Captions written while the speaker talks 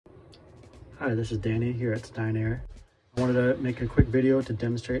Hi, this is Danny here at Stein Air. I wanted to make a quick video to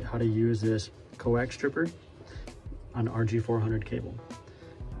demonstrate how to use this coax stripper on RG400 cable.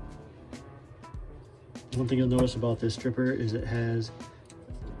 One thing you'll notice about this stripper is it has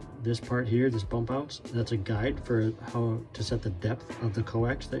this part here, this bump outs. That's a guide for how to set the depth of the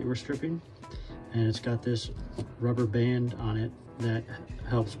coax that you were stripping. And it's got this rubber band on it that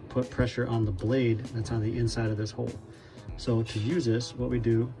helps put pressure on the blade that's on the inside of this hole. So to use this, what we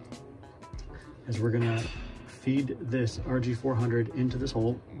do is we're gonna feed this RG400 into this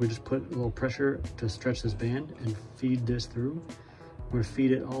hole. We just put a little pressure to stretch this band and feed this through. We're gonna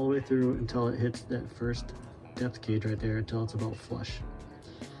feed it all the way through until it hits that first depth gauge right there, until it's about flush.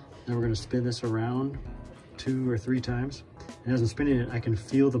 Now we're gonna spin this around 2 or 3 times. And as I'm spinning it, I can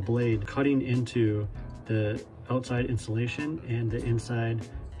feel the blade cutting into the outside insulation and the inside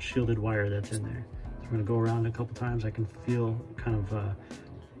shielded wire that's in there. So we're gonna go around a couple times. I can feel kind of the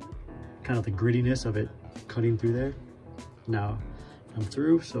grittiness of it cutting through there. Now I'm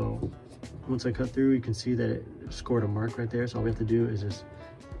through, so once I cut through, you can see that it scored a mark right there. So all we have to do is just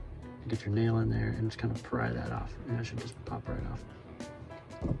get your nail in there and just kind of pry that off, and that should just pop right off.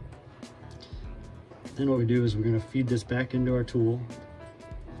 Then what we do is we're going to feed this back into our tool.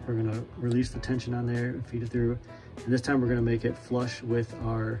 We're going to release the tension on there and feed it through. And this time we're going to make it flush with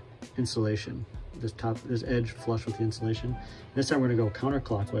our insulation. This edge flush with the insulation. This time we're going to go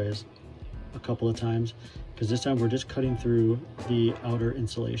counterclockwise a couple of times, because this time we're just cutting through the outer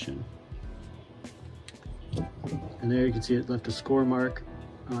insulation. And there you can see it left a score mark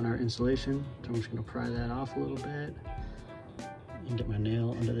on our insulation. So I'm just going to pry that off a little bit and get my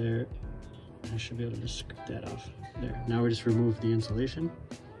nail under there. I should be able to just scoop that off there. Now we just remove the insulation.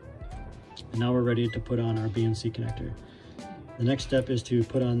 And now we're ready to put on our BNC connector. The next step is to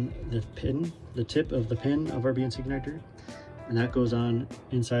put on the pin, the tip of the pin of our BNC connector. And that goes on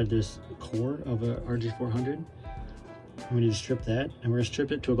inside this core of a RG400. And we need to strip that. And we're gonna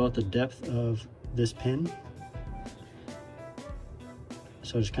strip it to about the depth of this pin.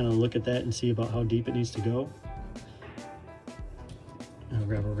 So just kind of look at that and see about how deep it needs to go. I'll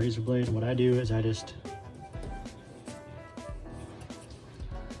grab a razor blade, and what I do is I'll just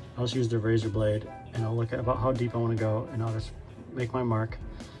use the razor blade, and I'll look at about how deep I want to go, and I'll just make my mark,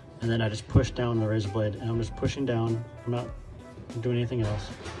 and then I just push down the razor blade, and I'm just pushing down. I'm not doing anything else.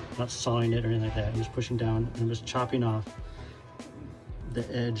 I'm not sawing it or anything like that. I'm just pushing down, and I'm just chopping off the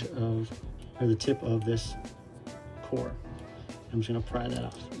edge of, or the tip of this core. I'm just going to pry that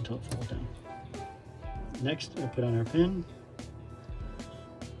off until it falls down. Next, I put on our pin.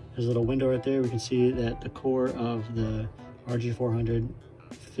 There's a little window right there. We can see that the core of the RG400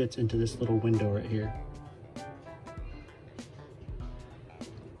 fits into this little window right here.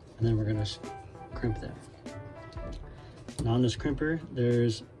 And then we're gonna crimp that. Now on this crimper,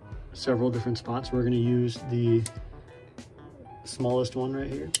 there's several different spots. We're gonna use the smallest one right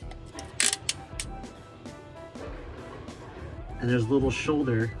here. And there's a little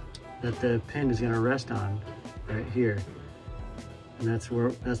shoulder that the pin is gonna rest on right here. And that's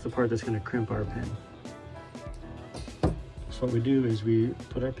the part that's going to crimp our pin. So what we do is we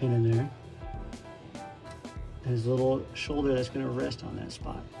put our pin in there. There's a little shoulder that's going to rest on that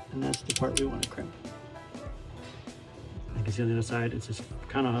spot, and that's the part we want to crimp. You can see on the other side, it's just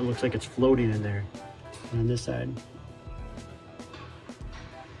kind of looks like it's floating in there. And on this side,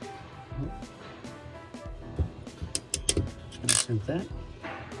 just going to crimp that.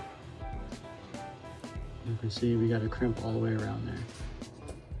 You can see we got a crimp all the way around there.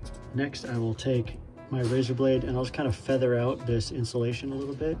 Next, I will take my razor blade and I'll just kind of feather out this insulation a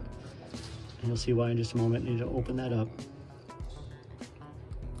little bit. And you'll see why in just a moment. I need to open that up.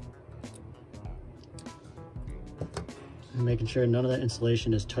 And making sure none of that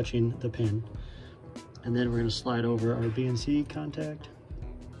insulation is touching the pin. And then we're going to slide over our BNC contact.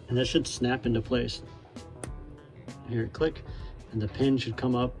 And that should snap into place. Here, click, and the pin should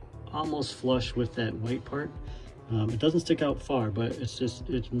come up almost flush with that white part. It doesn't stick out far, but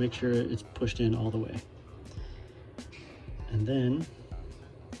it's make sure it's pushed in all the way. And then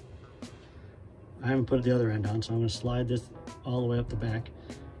I haven't put the other end on, so I'm going to slide this all the way up the back.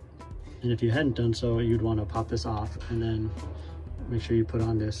 And if you hadn't done so, you'd want to pop this off and then make sure you put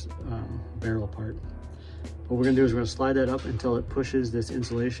on this barrel part. What we're going to do is we're going to slide that up until it pushes this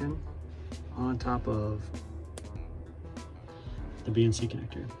insulation on top of the BNC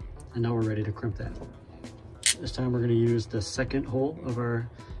connector. And now we're ready to crimp that. This time we're going to use the second hole of our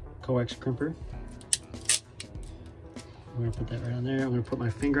coax crimper. I'm going to put that right on there. I'm going to put my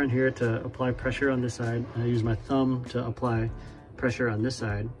finger on here to apply pressure on this side. And I use my thumb to apply pressure on this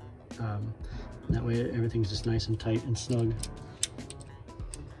side. That way everything's just nice and tight and snug.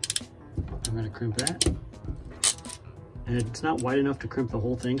 I'm going to crimp that. And it's not wide enough to crimp the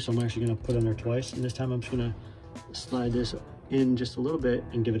whole thing, so I'm actually going to put it on there twice. And this time I'm just going to slide this in just a little bit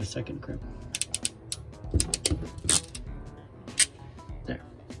and give it a second crimp. There.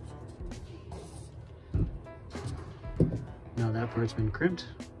 Now that part's been crimped.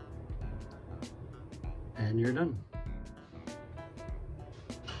 And you're done.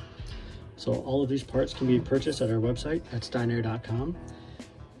 So all of these parts can be purchased at our website at steinair.com.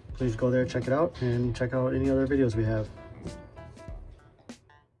 Please go there, check it out, and check out any other videos we have.